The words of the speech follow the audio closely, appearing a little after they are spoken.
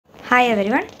Hi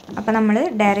everyone. അപ്പോൾ നമ്മൾ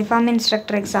dairy farm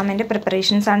instructor എക്സാമിന്റെ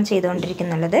പ്രിപ്പറേഷൻസ് ആണ്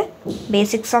ചെയ്തുകൊണ്ടിരിക്കുന്നത്.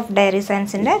 ബേസിക്സ് ഓഫ് ഡയറി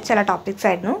സയൻസിന്റെ ചില ടോപ്പിക്സ്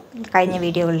ആയിരുന്നു കഴിഞ്ഞ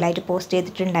വീഡിയോകളിലായിട്ട് പോസ്റ്റ്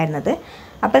ചെയ്തിട്ടുണ്ടായിരുന്നത്.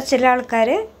 അപ്പോൾ ചില ആൾക്കാർ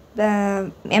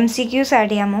MCQs ആഡ്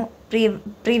ചെയ്യാമോ,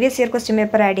 previous year question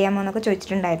paper add ചെയ്യാമോ എന്നൊക്കെ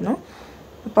ചോദിച്ചിട്ടുണ്ടായിരുന്നു.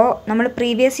 അപ്പോൾ നമ്മൾ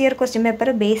previous year question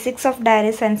paper basics of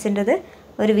diary സയൻസിൻ്റെത്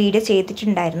ഒരു വീഡിയോ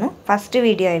ചെയ്തിട്ടുണ്ടായിരുന്നു. ഫസ്റ്റ്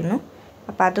വീഡിയോ ആയിരുന്നു.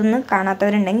 അപ്പോൾ അതൊന്ന്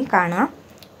കാണാത്തവരുണ്ടെങ്കിൽ കാണുക.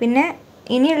 പിന്നെ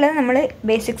ഇനിയുള്ളത് നമ്മൾ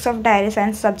basics of dairy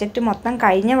science subject മൊത്തം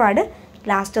കഴിഞ്ഞ പാട്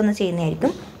ലാസ്റ്റ് ഒന്ന്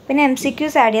ചെയ്യുന്നതായിരിക്കും. പിന്നെ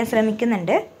MCQs ആഡ് ചെയ്യാൻ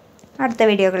ശ്രമിക്കുന്നുണ്ട്. അടുത്ത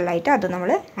വീഡിയോകളിലായിട്ട് അത് നമ്മൾ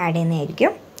ആഡ്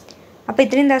ചെയ്യുന്നതായിരിക്കും. അപ്പോൾ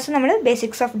ഇത്രയും ദിവസം നമ്മൾ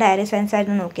ബേസിക്സ് ഓഫ് ഡയറി സയൻസ്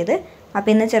ആയിരുന്നു നോക്കിയത്.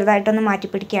 അപ്പോൾ ഇന്ന് ചെറുതായിട്ടൊന്ന്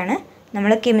മാറ്റിപ്പിടിക്കുകയാണ്.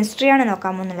 നമ്മൾ കെമിസ്ട്രിയാണ്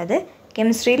നോക്കാൻ പോകുന്നുള്ളത്.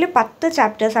 കെമിസ്ട്രിയിൽ 10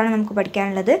 ചാപ്റ്റേഴ്സാണ് നമുക്ക്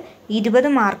പഠിക്കാനുള്ളത്.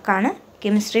 20 മാർക്കാണ്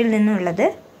കെമിസ്ട്രിയിൽ നിന്നുള്ളത്.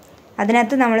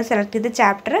 അതിനകത്ത് നമ്മൾ സെലക്ട് ചെയ്ത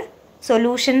ചാപ്റ്റർ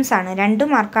സൊല്യൂഷൻസ് ആണ്. 2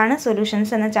 മാർക്കാണ്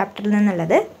സൊല്യൂഷൻസ് എന്ന ചാപ്റ്ററിൽ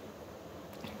നിന്നുള്ളത്.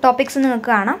 ടോപ്പിക്സ് നിങ്ങൾക്ക്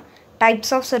കാണാം.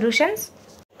 Types of solutions,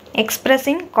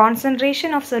 expressing concentration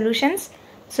of solutions,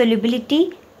 solubility,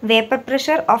 vapour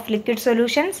pressure of liquid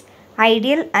solutions,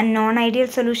 ideal and non ideal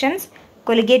solutions,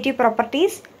 colligative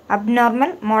properties,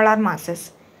 abnormal molar masses.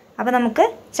 അപ്പോൾ നമുക്ക്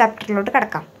ചാപ്റ്ററിലോട്ട്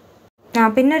കിടക്കാം.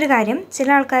 പിന്നെ ഒരു കാര്യം,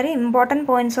 ചില ആൾക്കാർ ഇമ്പോർട്ടൻറ്റ്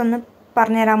പോയിൻറ്റ്സ് ഒന്ന്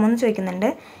പറഞ്ഞുതരാമോ എന്ന് ചോദിക്കുന്നുണ്ട്.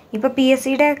 ഇപ്പോൾ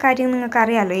PSCയുടെ കാര്യം നിങ്ങൾക്ക്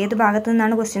അറിയാമല്ലോ, ഏത് ഭാഗത്തു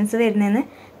നിന്നാണ് ക്വസ്റ്റ്യൻസ് വരുന്നതെന്ന്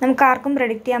നമുക്ക് ആർക്കും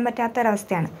പ്രെഡിക്റ്റ് ചെയ്യാൻ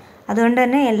പറ്റാത്തൊരവസ്ഥയാണ്. അതുകൊണ്ട്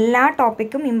തന്നെ എല്ലാ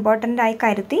ടോപ്പിക്കും ഇമ്പോർട്ടൻ്റ് ആയി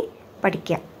കരുതി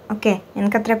പഠിക്കുക. ഓക്കെ,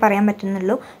 എനിക്കത്രേ പറയാൻ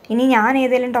പറ്റുന്നുള്ളൂ. ഇനി ഞാൻ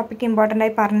ഏതെങ്കിലും ടോപ്പിക്ക് ഇമ്പോർട്ടൻ്റ്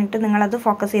ആയി പറഞ്ഞിട്ട് നിങ്ങളത്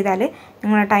ഫോക്കസ് ചെയ്താൽ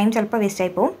നിങ്ങളുടെ ടൈം ചിലപ്പോൾ വേസ്റ്റ്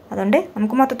ആയി പോകും. അതുകൊണ്ട്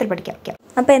നമുക്ക് മൊത്തത്തിൽ പഠിക്കാം.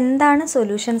 അപ്പോൾ എന്താണ്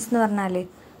സൊല്യൂഷൻസ് എന്ന് പറഞ്ഞാൽ,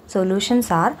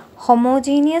 solutions R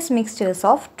homogeneous mixtures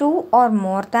of 2 or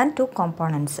more than 2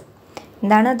 കോമ്പോണൻറ്റ്സ്.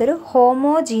 എന്താണ്? അതൊരു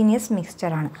ഹോമോജീനിയസ്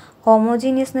മിക്സ്ചറാണ്.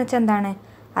 ഹോമോജീനിയസ് എന്ന് വെച്ചാൽ എന്താണ്?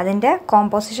 അതിൻ്റെ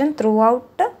കോമ്പോസിഷൻ ത്രൂ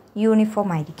ഔട്ട്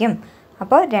യൂണിഫോം ആയിരിക്കും.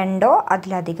 അപ്പോൾ 2 or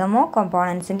അതിലധികമോ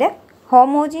കോമ്പോണൻസിൻ്റെ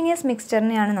ഹോമോജീനിയസ്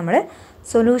മിക്സ്ചറിനെയാണ് നമ്മൾ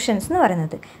സൊല്യൂഷൻസ് എന്ന്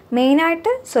പറയുന്നത്.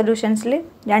 മെയിനായിട്ട് സൊല്യൂഷൻസിൽ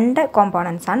 2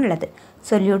 കോമ്പോണൻസ് ആണുള്ളത്,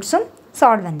 സൊല്യൂട്ട്സും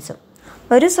സോൾവൻസും.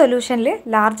 ഒരു സൊല്യൂഷനിൽ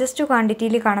ലാർജസ്റ്റ്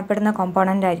ക്വാണ്ടിറ്റിയിൽ കാണപ്പെടുന്ന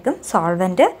കോമ്പോണൻ്റ് ആയിരിക്കും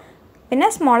സോൾവൻറ്റ്, പിന്നെ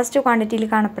സ്മോളസ്റ്റ് ക്വാണ്ടിറ്റിയിൽ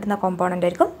കാണപ്പെടുന്ന കോമ്പോണൻ്റ്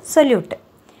ആയിരിക്കും സൊല്യൂട്ട്.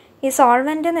 ഈ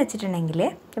സോൾവൻ്റ് എന്ന് വെച്ചിട്ടുണ്ടെങ്കിൽ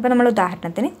ഇപ്പോൾ നമ്മൾ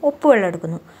ഉദാഹരണത്തിന് ഉപ്പുവെള്ളം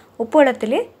എടുക്കുന്നു.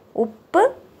 ഉപ്പുവെള്ളത്തിൽ ഉപ്പ്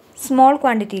സ്മോൾ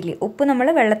ക്വാണ്ടിറ്റിയിൽ, ഉപ്പ് നമ്മൾ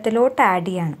വെള്ളത്തിലോട്ട് ആഡ്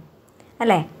ചെയ്യാണ്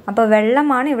അല്ലേ. അപ്പോൾ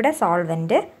വെള്ളമാണ് ഇവിടെ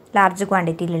സോൾവൻറ്റ് ലാർജ്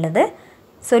ക്വാണ്ടിറ്റിയിലുള്ളത്.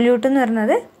 സൊല്യൂട്ട് എന്ന്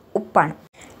പറയുന്നത് ഉപ്പാണ്.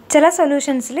 ചില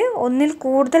സൊല്യൂഷൻസിൽ ഒന്നിൽ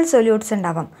കൂടുതൽ സൊല്യൂട്ട്സ്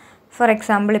ഉണ്ടാവാം. ഫോർ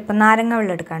എക്സാമ്പിൾ ഇപ്പോൾ നാരങ്ങ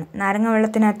വെള്ളം എടുക്കുകയാണ്. നാരങ്ങ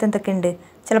വെള്ളത്തിനകത്ത് എന്തൊക്കെ ഉണ്ട്?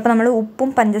 ചിലപ്പോൾ നമ്മൾ ഉപ്പും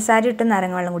പഞ്ചസാരയും ഇട്ട്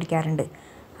നാരങ്ങ വെള്ളം കുടിക്കാറുണ്ട്.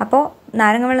 അപ്പോൾ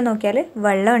നാരങ്ങ വെള്ളം നോക്കിയാൽ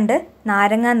വെള്ളമുണ്ട്,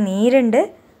 നാരങ്ങ നീരുണ്ട്,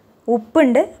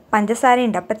 ഉപ്പുണ്ട്,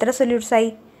 പഞ്ചസാരയുണ്ട്. അപ്പോൾ എത്ര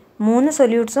സൊല്യൂട്ട്സായി? 3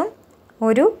 സൊല്യൂട്ട്സും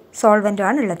ഒരു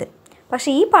സോൾവൻറ്റുമാണ് ഉള്ളത്. പക്ഷേ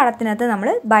ഈ പാഠത്തിനകത്ത് നമ്മൾ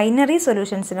ബൈനറി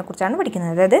സൊല്യൂഷൻസിനെ കുറിച്ചാണ്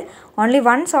പഠിക്കുന്നത്. അതായത് ഓൺലി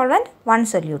 1 സോൾവൻറ്റ് 1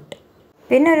 സൊല്യൂട്ട്.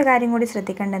 പിന്നെ ഒരു കാര്യം കൂടി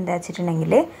ശ്രദ്ധിക്കേണ്ടത് എന്താ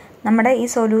വെച്ചിട്ടുണ്ടെങ്കിൽ, നമ്മുടെ ഈ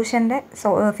സൊല്യൂഷൻ്റെ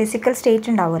ഫിസിക്കൽ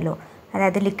സ്റ്റേറ്റ് ഉണ്ടാവുമല്ലോ,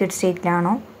 അതായത് ലിക്വിഡ്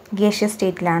സ്റ്റേറ്റിലാണോ ഗ്യാഷ്യസ്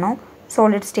സ്റ്റേറ്റിലാണോ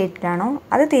സോളിഡ് സ്റ്റേറ്റിലാണോ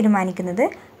അത് തീരുമാനിക്കുന്നത്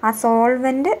ആ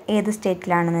സോൾവൻറ്റ് ഏത്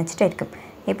സ്റ്റേറ്റിലാണെന്ന് വെച്ചിട്ടായിരിക്കും.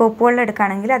 ഇപ്പോൾ ഉപ്പുവെള്ളം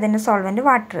എടുക്കുകയാണെങ്കിൽ അതിൻ്റെ സോൾവൻറ്റ്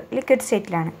വാട്ടർ ലിക്വിഡ്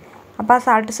സ്റ്റേറ്റിലാണ്. അപ്പോൾ ആ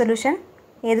സാൾട്ട് സൊല്യൂഷൻ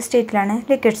ഏത് സ്റ്റേറ്റിലാണ്?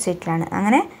 ലിക്വിഡ് സ്റ്റേറ്റിലാണ്.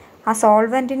 അങ്ങനെ ആ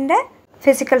സോൾവൻറ്റിൻ്റെ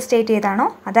ഫിസിക്കൽ സ്റ്റേറ്റ് ഏതാണോ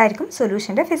അതായിരിക്കും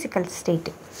സൊല്യൂഷൻ്റെ ഫിസിക്കൽ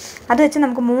സ്റ്റേറ്റ്. അത് വെച്ച്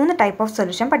നമുക്ക് 3 ടൈപ്പ് ഓഫ്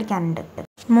സൊല്യൂഷൻ പഠിക്കാനുണ്ട്.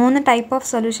 3 ടൈപ്പ് ഓഫ്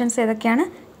സൊല്യൂഷൻസ് ഏതൊക്കെയാണ്?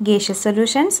 Gaseous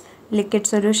solutions, liquid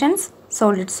solutions,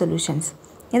 solid solutions.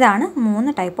 ഇതാണ്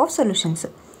 3 ടൈപ്പ് ഓഫ് സൊല്യൂഷൻസ്.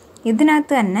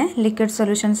 ഇതിനകത്ത് തന്നെ ലിക്വിഡ്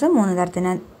സൊല്യൂഷൻസ് 3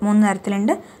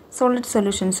 തരത്തിലുണ്ട്, സോളിഡ്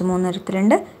സൊല്യൂഷൻസ് 3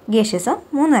 തരത്തിലുണ്ട്, ഗേഷ്യസ്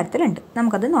 3 തരത്തിലുണ്ട്.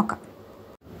 നമുക്കത് നോക്കാം.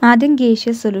 ആദ്യം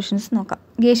ഗേഷ്യസ് സൊല്യൂഷൻസ് നോക്കാം.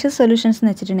 ഗേഷ്യസ് സൊല്യൂഷൻസ്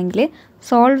എന്ന് വെച്ചിട്ടുണ്ടെങ്കിൽ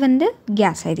സോൾവൻറ്റ്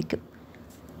ഗ്യാസ് ആയിരിക്കും.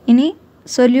 ഇനി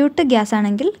സൊല്യൂട്ട് ഗ്യാസ്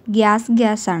ആണെങ്കിൽ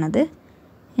ഗ്യാസ് ആണത്.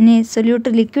 ഇനി സൊല്യൂട്ട്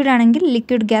ലിക്വിഡ് ആണെങ്കിൽ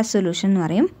ലിക്വിഡ് ഗ്യാസ് സൊല്യൂഷൻ എന്ന്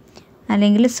പറയും.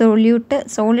 അല്ലെങ്കിൽ സൊല്യൂട്ട്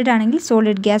സോളിഡ് ആണെങ്കിൽ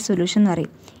സോളിഡ് ഗ്യാസ് സൊല്യൂഷൻ എന്ന്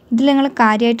പറയും. ഇതിൽ നിങ്ങൾ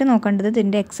കാര്യമായിട്ട് നോക്കേണ്ടത്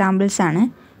ഇതിൻ്റെ എക്സാമ്പിൾസാണ്.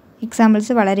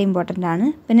 എക്സാമ്പിൾസ് വളരെ ഇമ്പോർട്ടൻ്റ് ആണ്.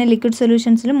 പിന്നെ ലിക്വിഡ്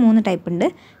സൊല്യൂഷൻസിൽ 3 ടൈപ്പ് ഉണ്ട്.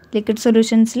 ലിക്വിഡ്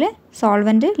സൊല്യൂഷൻസിൽ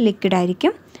സോൾവൻറ്റ് ലിക്വിഡ്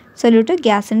ആയിരിക്കും, സൊല്യൂട്ട്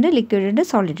ഗ്യാസ് ഉണ്ട്, ലിക്വിഡ് ഉണ്ട്,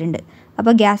 സോളിഡ് ഉണ്ട്.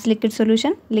 അപ്പോൾ gas liquid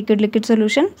solution, liquid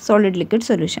solution, solid liquid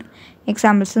solution.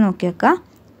 Examples നോക്കി വെക്കുക.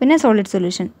 പിന്നെ സോളിഡ്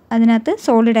സൊല്യൂഷൻ, അതിനകത്ത്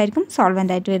സോളിഡ് ആയിരിക്കും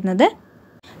സോൾവൻ്റ് ആയിട്ട് വരുന്നത്.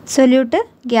 സൊല്യൂട്ട്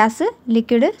ഗ്യാസ്,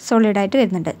 ലിക്വിഡ് സോളിഡായിട്ട്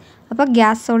വരുന്നുണ്ട്. അപ്പോൾ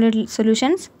gas solid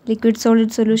solutions, liquid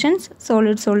solid solutions,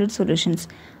 solid solutions,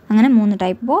 അങ്ങനെ 3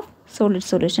 ടൈപ്പ് ഓഫ് സോളിഡ്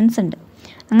സൊല്യൂഷൻസ് ഉണ്ട്.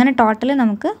 അങ്ങനെ ടോട്ടൽ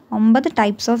നമുക്ക് 9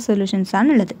 ടൈപ്സ് ഓഫ് സൊല്യൂഷൻസ് ആണ്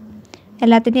ഉള്ളത്.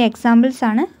 എല്ലാത്തിൻ്റെയും എക്സാമ്പിൾസ്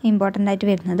ആണ് ഇമ്പോർട്ടൻ്റ് ആയിട്ട്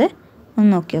വരുന്നത്.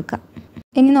 ഒന്ന് നോക്കി വെക്കാം.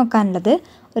 ഇനി നോക്കാനുള്ളത്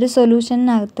ഒരു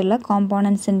സൊല്യൂഷനകത്തുള്ള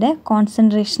കോമ്പോണൻസിൻ്റെ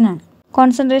കോൺസെൻട്രേഷനാണ്.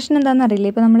 കോൺസെൻട്രേഷൻ എന്താണെന്ന് അറിയില്ല.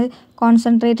 ഇപ്പോൾ നമ്മൾ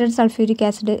concentrated sulphuric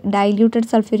acid, diluted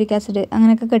sulphuric acid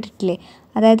അങ്ങനെയൊക്കെ കേട്ടിട്ടില്ലേ?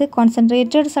 അതായത്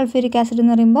കോൺസെൻട്രേറ്റഡ് സൾഫ്യൂരിക് ആസിഡ്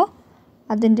എന്ന് പറയുമ്പോൾ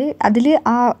അതിൽ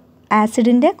ആ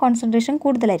ആസിഡിൻ്റെ കോൺസെൻട്രേഷൻ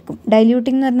കൂടുതലായിരിക്കും.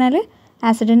 ഡൈല്യൂട്ടിംഗ് എന്ന് പറഞ്ഞാൽ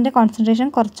ആസിഡിൻ്റെ കോൺസെൻട്രേഷൻ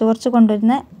കുറച്ച്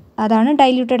കൊണ്ടുവരുന്ന അതാണ്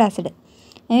ഡൈല്യൂട്ടഡ് ആസിഡ്.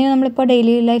 ഇനി നമ്മളിപ്പോൾ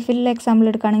ഡെയിലി ലൈഫിൽ എക്സാമ്പിൾ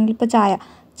എടുക്കുകയാണെങ്കിൽ ഇപ്പോൾ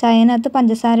ചായനകത്ത്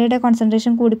പഞ്ചസാരയുടെ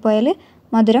കോൺസെൻട്രേഷൻ കൂടിപ്പോയാൽ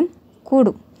മധുരം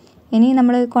കൂടും. ഇനി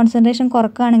നമ്മൾ കോൺസെൻട്രേഷൻ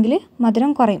കുറക്കുകയാണെങ്കിൽ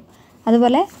മധുരം കുറയും.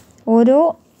 അതുപോലെ ഓരോ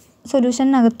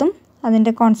സൊല്യൂഷനകത്തും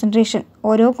അതിൻ്റെ കോൺസെൻട്രേഷൻ,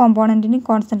 ഓരോ കോമ്പോണൻറ്റിനും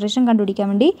കോൺസെൻട്രേഷൻ കണ്ടുപിടിക്കാൻ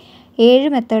വേണ്ടി 7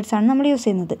 മെത്തേഡ്സാണ് നമ്മൾ യൂസ്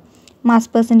ചെയ്യുന്നത്. Mass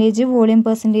percentage, volume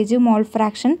percentage, mole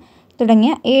fraction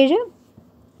തുടങ്ങിയ 7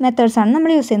 മെത്തേഡ്സാണ്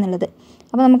നമ്മൾ യൂസ് ചെയ്യുന്നുള്ളത്.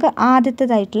 അപ്പോൾ നമുക്ക്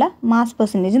ആദ്യത്തേതായിട്ടുള്ള മാസ്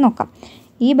പെർസെൻറ്റേജ് നോക്കാം.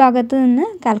 ഈ ഭാഗത്ത് നിന്ന്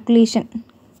കാൽക്കുലേഷൻ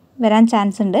വരാൻ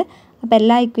ചാൻസ് ഉണ്ട്. അപ്പോൾ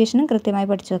എല്ലാ ഇക്വേഷനും കൃത്യമായി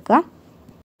പഠിച്ചു വെക്കുക.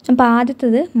 അപ്പോൾ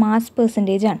ആദ്യത്തേത് മാസ്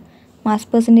പെർസെൻറ്റേജ് ആണ്. മാസ്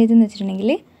പെർസെൻറ്റേജ് എന്ന്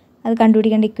വെച്ചിട്ടുണ്ടെങ്കിൽ അത്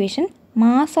കണ്ടുപിടിക്കേണ്ട equation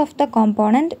mass of the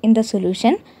component in the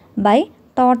solution by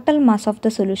total mass of the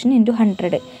solution into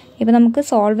 100. ഇപ്പോൾ നമുക്ക്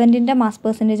സോൾവെൻറ്റിൻ്റെ മാസ്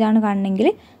പെർസെൻറ്റേജ് ആണ് കാണണമെങ്കിൽ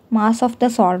mass of the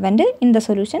solvent in the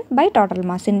solution by total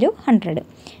mass into 100.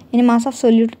 ഇനി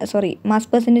mass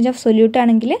percentage of solute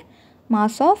ആണെങ്കിൽ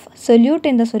mass of solute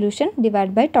in the solution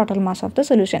divide by total mass of the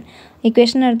solution.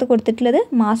 ഇക്വേഷനടുത്ത് കൊടുത്തിട്ടുള്ളത്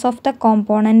mass of the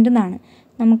component എന്നാണ്.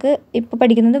 നമുക്ക് ഇപ്പോൾ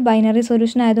പഠിക്കുന്നത് binary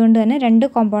solution ആയതുകൊണ്ട് തന്നെ 2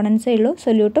 കോമ്പോണൻസേ ഉള്ളൂ,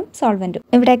 സൊല്യൂട്ടും സോൾവെൻറ്റും.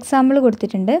 ഇവിടെ എക്സാമ്പിൾ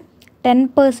കൊടുത്തിട്ടുണ്ട്.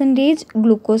 10%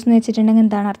 ഗ്ലൂക്കോസ് എന്ന് വെച്ചിട്ടുണ്ടെങ്കിൽ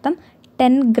എന്താണ് അർത്ഥം?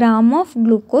 10 gram of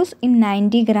glucose in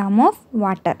 90 gram of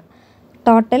water.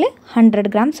 Total 100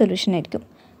 gram solution ആയിരിക്കും.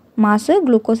 മാസ്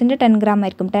ഗ്ലൂക്കോസിൻ്റെ 10 gram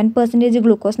ആയിരിക്കും. 10%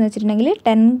 ഗ്ലൂക്കോസ് എന്ന് വെച്ചിട്ടുണ്ടെങ്കിൽ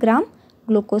 10 gram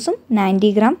ഗ്ലൂക്കോസും 90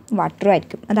 gram വാട്ടറും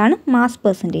ആയിരിക്കും. അതാണ് മാസ്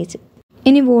പെർസെൻറ്റേജ്.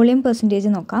 ഇനി വോളിയം പെർസെൻറ്റേജ്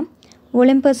നോക്കാം.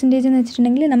 വോളിയം പെർസെൻറ്റേജ് എന്ന്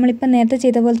വെച്ചിട്ടുണ്ടെങ്കിൽ നമ്മളിപ്പോൾ നേരത്തെ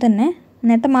ചെയ്ത പോലെ തന്നെ,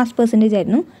 നേരത്തെ മാസ് പെർസെൻറ്റേജ്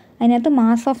ആയിരുന്നു, അതിനകത്ത്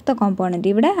മാസ് ഓഫ് ദ കോമ്പോണൻറ്റ്,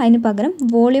 ഇവിടെ അതിന് പകരം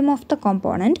volume of the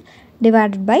component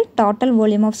divided by total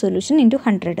volume of solution into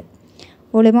 100.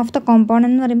 Volume of the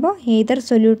component എന്ന് പറയുമ്പോൾ ഏതർ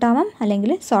സൊല്യൂട്ട് ആവാം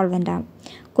അല്ലെങ്കിൽ സോൾവെൻ്റ് ആവാം.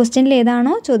 ക്വസ്റ്റ്യനിൽ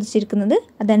ഏതാണോ ചോദിച്ചിരിക്കുന്നത്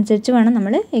അതനുസരിച്ച് വേണം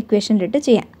നമ്മൾ ഇക്വേഷനിലിട്ട്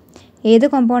ചെയ്യാൻ. ഏത്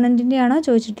കോമ്പോണൻറ്റിൻ്റെ ആണോ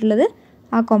ചോദിച്ചിട്ടുള്ളത്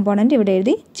ആ കോമ്പോണൻറ്റ് ഇവിടെ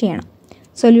എഴുതി ചെയ്യണം.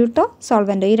 സൊല്യൂട്ടോ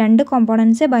സോൾവെൻറ്റോ ഈ 2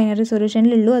 കോമ്പോണൻറ്റ്സേ ബൈനറി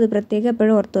സൊല്യൂഷനിലുള്ളൂ. അത് പ്രത്യേകം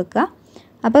എപ്പോഴും ഓർത്ത് വെക്കുക.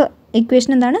 അപ്പോൾ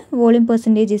ഇക്വേഷൻ എന്താണ്? Volume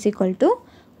percentage is equal to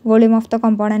volume of the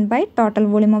component by total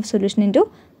volume of solution into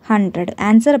 100.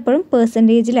 Answer എപ്പോഴും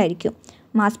പെർസെൻറ്റേജിലായിരിക്കും.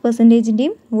 Mass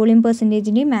പെർസെൻറ്റേജിൻ്റെയും volume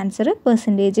പെർസെൻറ്റേജിൻ്റെയും answer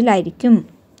പെർസെൻറ്റേജിലായിരിക്കും.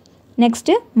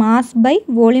 Next mass by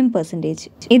volume percentage.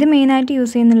 ഇത് മെയിനായിട്ട്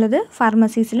യൂസ് ചെയ്യുന്നുള്ളത്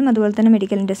ഫാർമസീസിലും അതുപോലെ തന്നെ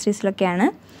മെഡിക്കൽ ഇൻഡസ്ട്രീസിലൊക്കെയാണ്.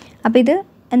 അപ്പോൾ ഇത്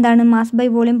എന്താണ് മാസ് ബൈ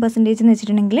വോളിയം പെർസെൻറ്റേജ് എന്ന്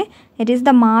വെച്ചിട്ടുണ്ടെങ്കിൽ it is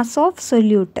the mass of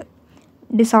solute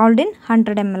dissolved in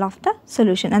 100 ml of the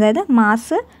solution. അതായത്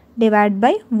mass divide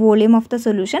by volume of the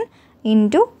solution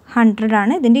into 100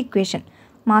 ആണ് ഇതിൻ്റെ equation.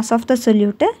 Mass of the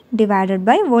solute divided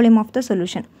by volume of the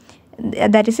solution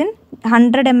that is in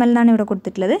 100 ml എന്നാണ് ഇവിടെ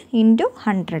കൊടുത്തിട്ടുള്ളത്, into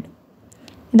 100.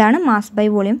 ഇതാണ് mass by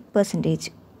volume percentage.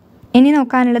 ഇനി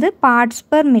നോക്കാനുള്ളത് parts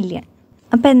per million.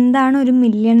 അപ്പോൾ എന്താണ് ഒരു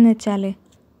മില്യൺ എന്ന് വെച്ചാൽ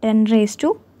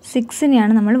 10⁻⁶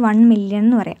 നമ്മൾ 1 million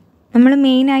എന്ന് പറയാം. നമ്മൾ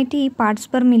മെയിനായിട്ട് ഈ പാർട്സ്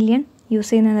പെർ മില്യൺ യൂസ്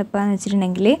ചെയ്യുന്നത് എപ്പോഴാണെന്ന്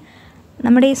വെച്ചിട്ടുണ്ടെങ്കിൽ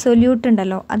നമ്മുടെ ഈ സൊല്യൂട്ട്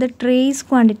ഉണ്ടല്ലോ അത് ട്രേസ്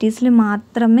ക്വാണ്ടിറ്റീസിൽ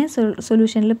മാത്രമേ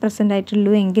സൊല്യൂഷനിൽ പ്രസൻ്റ്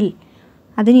ആയിട്ടുള്ളൂ എങ്കിൽ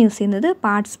അതിന് യൂസ് ചെയ്യുന്നത്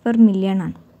പാർട്സ് പെർ മില്യൺ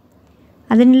ആണ്.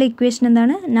 അതിനുള്ള ഇക്വേഷൻ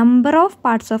എന്താണ്? Number of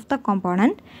parts of the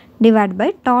component divide by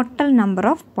total number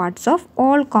of parts of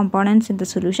all കോമ്പോണൻറ്റ്സ് in the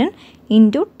solution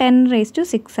into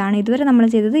 10⁻⁶ ആണ്. ഇതുവരെ നമ്മൾ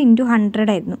ചെയ്തത് ഇൻറ്റു 100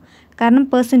 ആയിരുന്നു, കാരണം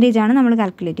പെർസെൻറ്റേജ് ആണ് നമ്മൾ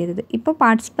കാൽക്കുലേറ്റ് ചെയ്തത്. ഇപ്പോൾ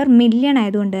പാർട്സ് പെർ മില്യൺ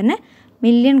ആയതുകൊണ്ട് തന്നെ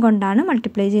മില്യൺ കൊണ്ടാണ്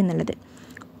multiply ചെയ്യുന്നുള്ളത്.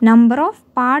 Number of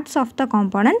parts of the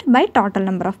component by total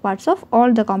number of parts of all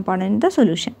the component in the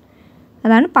solution.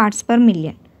 അതാണ് പാർട്സ് പെർ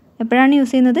മില്യൺ. എപ്പോഴാണ്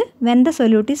യൂസ് ചെയ്യുന്നത്? When the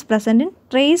solute is present in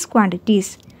trace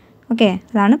quantities. Okay,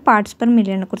 അതാണ് parts per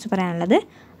മില്യണിനെ കുറിച്ച് പറയാനുള്ളത്.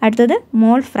 അടുത്തത്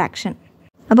mole fraction.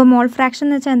 അപ്പോൾ mole fraction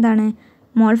എന്ന് വെച്ചാൽ എന്താണ്?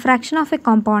 Mole fraction of A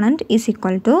component is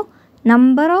equal to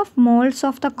number of moles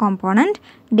of the component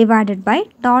divided by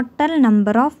total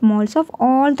number of moles of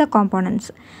all the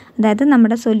കോമ്പോണൻറ്റ്സ്. അതായത്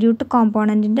നമ്മുടെ solute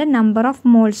കോമ്പോണൻറ്റിൻ്റെ number of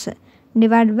moles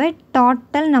divide by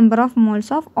total number of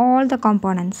moles of all the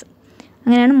കോമ്പോണൻറ്റ്സ്.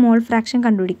 അങ്ങനെയാണ് mole fraction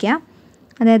കണ്ടുപിടിക്കുക.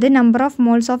 അതായത് number of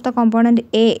moles of the component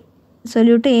A,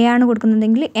 solute A ആണ്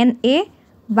കൊടുക്കുന്നതെങ്കിൽ NA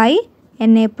by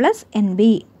NA plus NB.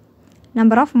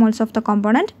 Number of moles of the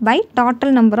component by total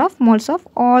number of moles of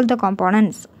all the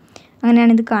കോമ്പോണൻറ്റ്സ്.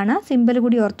 അങ്ങനെയാണ് ഇത് കാണുക. Simple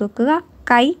കൂടി ഓർത്ത് വെക്കുക.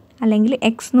 കൈ അല്ലെങ്കിൽ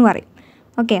X എന്ന് പറയും.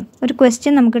 ഓക്കെ, ഒരു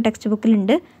ക്വസ്റ്റ്യൻ നമുക്ക് ടെക്സ്റ്റ്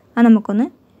ബുക്കിലുണ്ട്, അത് നമുക്കൊന്ന്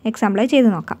എക്സാമ്പിളായി ചെയ്ത്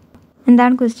നോക്കാം.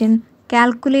 എന്താണ് question?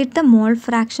 Calculate the mole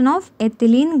fraction of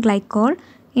ethylene glycol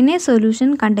in A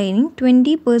solution containing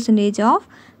 20% of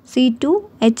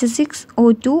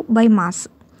C2H6O2 by mass.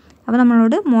 അപ്പോൾ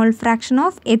നമ്മളോട് മോൾ ഫ്രാക്ഷൻ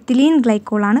ഓഫ് എത്തിലീൻ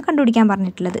ഗ്ലൈക്കോളാണ് കണ്ടുപിടിക്കാൻ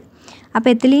പറഞ്ഞിട്ടുള്ളത്. അപ്പോൾ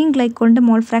എത്തിലീൻ ഗ്ലൈക്കോളിൻ്റെ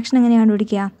മോൾ ഫ്രാക്ഷൻ എങ്ങനെയാണ്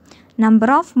കണ്ടുപിടിക്കുക? Number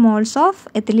of moles of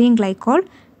ethylene glycol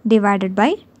divided by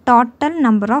total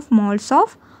number of moles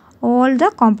of all the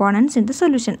കോമ്പോണൻറ്റ്സ് in the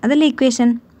solution. അതല്ലേ equation?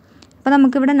 അപ്പോൾ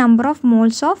നമുക്കിവിടെ number of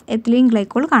moles of ethylene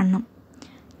glycol കാണണം.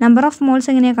 Number of moles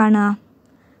എങ്ങനെയാണ് കാണുക?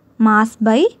 Mass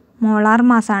by molar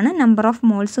മാസാണ് number of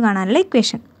moles കാണാനുള്ള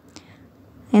equation.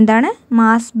 എന്താണ്?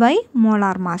 Mass by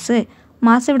molar mass.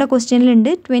 Mass ഇവിടെ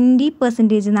ക്വസ്റ്റ്യനിലുണ്ട്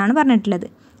 20% എന്നാണ് പറഞ്ഞിട്ടുള്ളത്.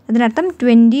 അതിനർത്ഥം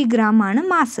 20 ഗ്രാം ആണ്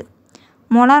മാസ്.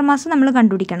 മോളാർ മാസ് നമ്മൾ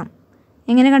കണ്ടുപിടിക്കണം.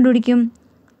 എങ്ങനെ കണ്ടുപിടിക്കും?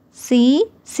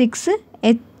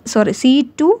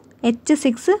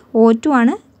 C2H6O2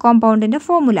 ആണ് കോമ്പൗണ്ടിൻ്റെ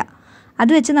ഫോർമുല.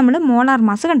 അത് വെച്ച് നമ്മൾ മോളാർ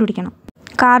മാസ് കണ്ടുപിടിക്കണം.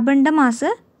 കാർബണിൻ്റെ മാസ്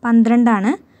 12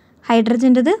 ആണ്,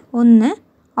 ഹൈഡ്രജൻ്റെത് 1,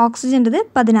 ഓക്സിജൻ്റെത്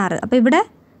 16. അപ്പോൾ ഇവിടെ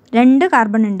 2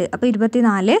 കാർബൺ ഉണ്ട്, അപ്പോൾ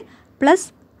 24 പ്ലസ്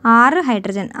 6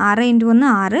 ഹൈഡ്രജൻ, 6 × 1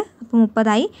 6, അപ്പോൾ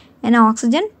 30 പിന്നെ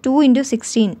ഓക്സിജൻ 2 ×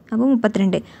 16, അപ്പോൾ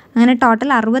 32. അങ്ങനെ ടോട്ടൽ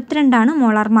 62 ആണ്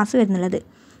മോളാർ മാസ് വരുന്നുള്ളത്.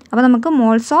 അപ്പോൾ നമുക്ക്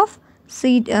മോൾസ് ഓഫ്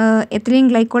എത്തിലീൻ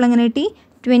ഗ്ലൈക്കോൾ എങ്ങനെ കിട്ടി?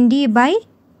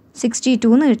 20/62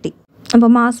 എന്ന് കിട്ടി. അപ്പോൾ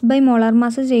മാസ് ബൈ മോളാർ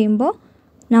മാസ് ചെയ്യുമ്പോൾ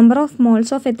number of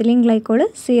moles of ethylene glycol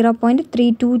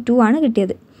 0.322 ആണ്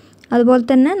കിട്ടിയത്. അതുപോലെ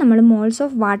തന്നെ നമ്മൾ മോൾസ്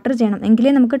ഓഫ് വാട്ടർ ചെയ്യണം,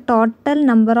 എങ്കിലേ നമുക്ക് total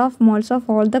number of moles of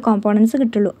all the കോമ്പോണൻറ്റ്സ്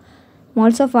കിട്ടുള്ളൂ.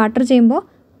 മോൾസ് ഓഫ് വാട്ടർ ചെയ്യുമ്പോൾ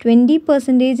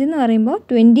 20% എന്ന് പറയുമ്പോൾ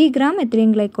 20 ഗ്രാം എത്തിലീൻ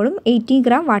ഗ്ലൈക്കോളും 80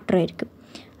 ഗ്രാം വാട്ടർ ആയിരിക്കും.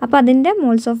 അപ്പോൾ അതിൻ്റെ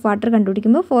മോൾസ് ഓഫ് വാട്ടർ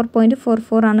കണ്ടുപിടിക്കുമ്പോൾ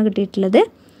 4.44 ആണ് കിട്ടിയിട്ടുള്ളത്.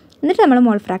 എന്നിട്ട് നമ്മൾ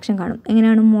മോൾ ഫ്രാക്ഷൻ കാണും.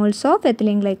 എങ്ങനെയാണ്? Moles of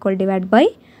ethylene glycol divide by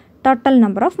total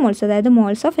number of moles, അതായത്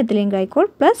moles of ethylene glycol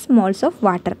plus moles of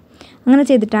water. അങ്ങനെ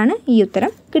ചെയ്തിട്ടാണ് ഈ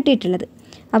ഉത്തരം കിട്ടിയിട്ടുള്ളത്.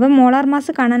 അപ്പം മോളാർ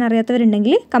മാസ് കാണാൻ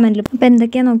അറിയാത്തവരുണ്ടെങ്കിൽ കമൻറ്റിൽ. അപ്പോൾ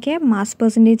എന്തൊക്കെയാണ് നോക്കിയാൽ mass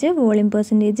percentage, volume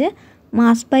percentage,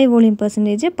 mass by volume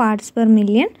percentage, parts per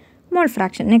million, mole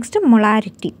fraction. Next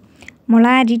molarity.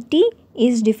 Molarity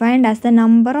is defined as the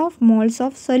number of moles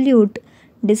of solute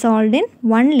dissolved in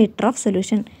 1 litre of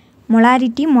solution.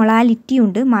 Molality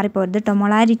ഉണ്ട്, മാറിപ്പോരുത് കേട്ടോ.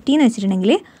 Molarity എന്ന്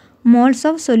വെച്ചിട്ടുണ്ടെങ്കിൽ moles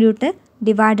of solute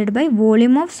divided by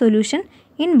volume of solution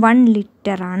in 1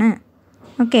 litre ആണ്.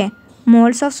 Okay,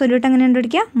 moles of solute എങ്ങനെ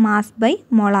കണ്ടുപിടിക്കുക? Mass by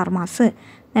molar mass.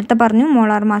 നേരത്തെ പറഞ്ഞു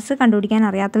molar mass കണ്ടുപിടിക്കാൻ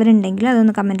അറിയാത്തവരുണ്ടെങ്കിൽ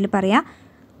അതൊന്ന് കമൻറ്റിൽ പറയാം,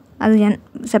 അത് ഞാൻ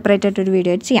സെപ്പറേറ്റ് ആയിട്ടൊരു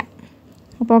വീഡിയോ ആയിട്ട് ചെയ്യാം.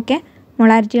 അപ്പോൾ ഓക്കെ,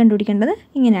 മൊളാരിറ്റി കണ്ടുപിടിക്കേണ്ടത്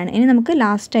ഇങ്ങനെയാണ്. ഇനി നമുക്ക്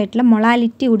ലാസ്റ്റ് ആയിട്ടുള്ള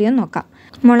മൊളാലിറ്റി കൂടി ഒന്ന് നോക്കാം.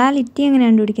 മൊളാലിറ്റി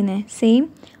എങ്ങനെയാണ് കണ്ടുപിടിക്കുന്നത്? Same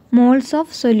moles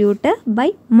of solute by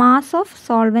mass of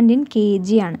solvent in kg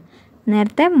ആണ്.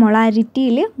 നേരത്തെ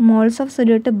മൊളാരിറ്റിയിൽ moles of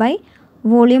solute by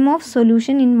volume of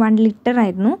solution in 1 litre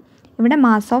ആയിരുന്നു. ഇവിടെ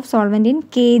mass of solvent in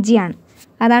kg ആണ്.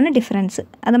 അതാണ് ഡിഫറൻസ്,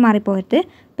 അത് മാറിപ്പോയിട്ട്.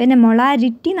 പിന്നെ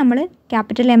മൊളാരിറ്റി നമ്മൾ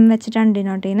ക്യാപിറ്റൽ M വെച്ചിട്ടാണ്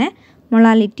ഡിനോട്ട് ചെയ്യുന്നത്,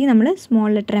 മൊളാലിറ്റി നമ്മൾ സ്മോൾ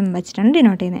ലെറ്റർ m വെച്ചിട്ടാണ്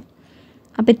ഡിനോട്ട് ചെയ്യുന്നത്.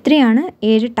 അപ്പോൾ ഇത്രയാണ്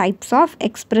 7 types of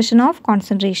expression of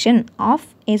concentration of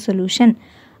A solution.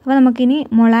 അപ്പോൾ നമുക്കിനി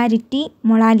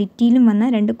മൊളാലിറ്റിയിലും വന്ന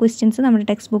 2 ക്വസ്റ്റ്യൻസ് നമ്മുടെ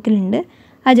ടെക്സ്റ്റ് ബുക്കിലുണ്ട്,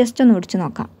 അത് ജസ്റ്റ് ഒന്ന് ഓടിച്ച്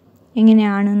നോക്കാം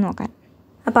എങ്ങനെയാണെന്ന് നോക്കാൻ.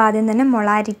 അപ്പോൾ ആദ്യം തന്നെ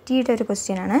മൊളാരിറ്റിയുടെ ഒരു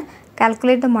ക്വസ്റ്റ്യൻ ആണ്.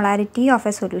 Calculate the molarity of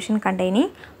A solution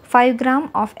containing 5 gram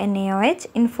of NaOH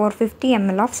in 450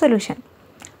 ml of solution.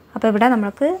 അപ്പോൾ ഇവിടെ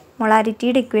നമുക്ക്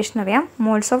മൊളാരിറ്റിയുടെ ഇക്വേഷൻ അറിയാം,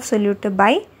 moles of solute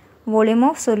by volume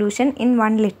of solution in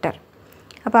 1 litre.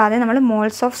 അപ്പോൾ ആദ്യം നമ്മൾ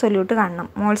മോൾസ് ഓഫ് സൊല്യൂട്ട് കാണണം.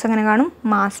 മോൾസ് എങ്ങനെ കാണും?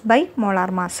 Mass by molar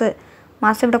mass.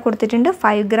 Mass ഇവിടെ കൊടുത്തിട്ടുണ്ട്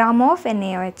 5 gram ഓഫ്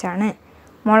NaOH ആണ്.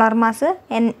 മോളാർ മാസ്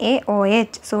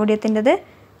NaOH, സോഡിയത്തിൻ്റെത്,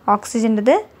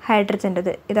 ഓക്സിജൻ്റെത്,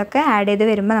 ഹൈഡ്രജൻ്റെത്, ഇതൊക്കെ ആഡ് ചെയ്ത്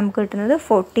വരുമ്പോൾ നമുക്ക് കിട്ടുന്നത്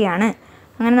 40 ആണ്.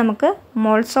 അങ്ങനെ നമുക്ക്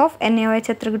മോൾസ് ഓഫ് NaOH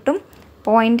എത്ര കിട്ടും?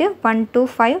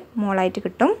 0.125 മോളായിട്ട്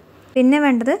കിട്ടും. പിന്നെ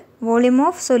വേണ്ടത് volume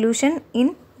of solution in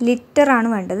litre ആണ്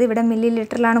വേണ്ടത്. ഇവിടെ മില്ലി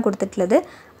ലിറ്ററിലാണ് കൊടുത്തിട്ടുള്ളത്,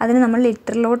 അതിന് നമ്മൾ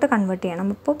ലിറ്ററിലോട്ട് കൺവേർട്ട് ചെയ്യണം.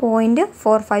 അപ്പോൾ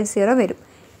 0.450 വരും.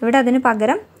 ഇവിടെ അതിന്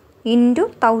പകരം ഇൻറ്റു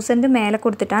 1000 മേലെ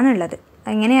കൊടുത്തിട്ടാണ് ഉള്ളത്.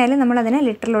 എങ്ങനെയായാലും നമ്മൾ അതിനെ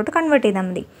ലിറ്ററിലോട്ട് കൺവേർട്ട് ചെയ്താൽ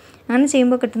മതി. അങ്ങനെ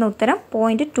ചെയ്യുമ്പോൾ കിട്ടുന്ന ഉത്തരം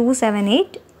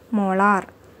 0.278 മോളാർ.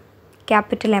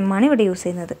 ക്യാപിറ്റൽ M ആണ് ഇവിടെ യൂസ്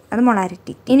ചെയ്യുന്നത്, അത്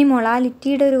മൊളാരിറ്റി. ഇനി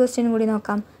മൊളാലിറ്റിയുടെ ഒരു ക്വസ്റ്റ്യൻ കൂടി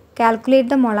നോക്കാം. Calculate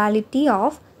the molality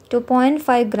of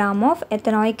 2.5 gram of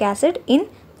ethanoic acid in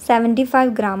 75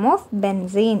 gram of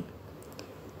benzene.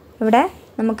 ഇവിടെ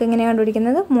നമുക്ക് എങ്ങനെ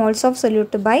കണ്ടുപിടിക്കുന്നത്? Moles of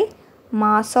solute by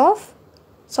mass of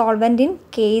solvent in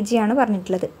kg ആണ്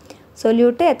പറഞ്ഞിട്ടുള്ളത്.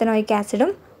 സൊല്യൂട്ട് എത്തനോയിക്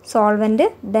ആസിഡും സോൾവെൻറ്റ്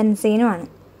ബെൻസീനുമാണ്.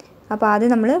 അപ്പോൾ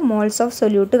ആദ്യം നമ്മൾ മോൾസ് ഓഫ്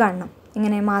സൊല്യൂട്ട് കാണണം.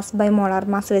 ഇങ്ങനെ മാസ് ബൈ മോളാർ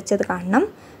മാസ് വെച്ചത് കാണണം.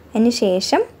 അതിന്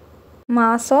ശേഷം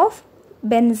mass of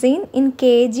benzene in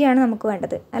kg ആണ് നമുക്ക്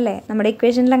വേണ്ടത്, അല്ലേ? നമ്മുടെ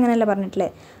ഇക്വേഷനിൽ അങ്ങനെയല്ല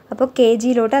പറഞ്ഞിട്ടുള്ളത്. അപ്പോൾ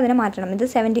kgയിലോട്ട് അതിനെ മാറ്റണം. ഇത്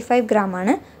 75 gram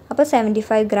ആണ്, അപ്പോൾ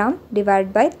 75 gram ഡിവൈഡ്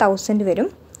ബൈ 1000 വരും.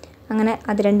 അങ്ങനെ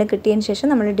അത് രണ്ടും കിട്ടിയതിന് ശേഷം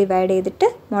നമ്മൾ ഡിവൈഡ് ചെയ്തിട്ട്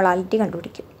മൊളാലിറ്റി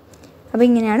കണ്ടുപിടിക്കും. അപ്പോൾ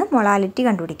ഇങ്ങനെയാണ് മൊളാലിറ്റി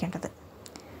കണ്ടുപിടിക്കേണ്ടത്.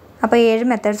 അപ്പോൾ 7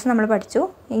 മെത്തേഡ്സ് നമ്മൾ പഠിച്ചു.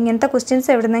 ഇങ്ങനത്തെ ക്വസ്റ്റ്യൻസ്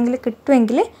എവിടെന്നെങ്കിലും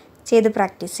കിട്ടുമെങ്കിൽ ചെയ്ത്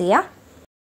പ്രാക്ടീസ് ചെയ്യുക.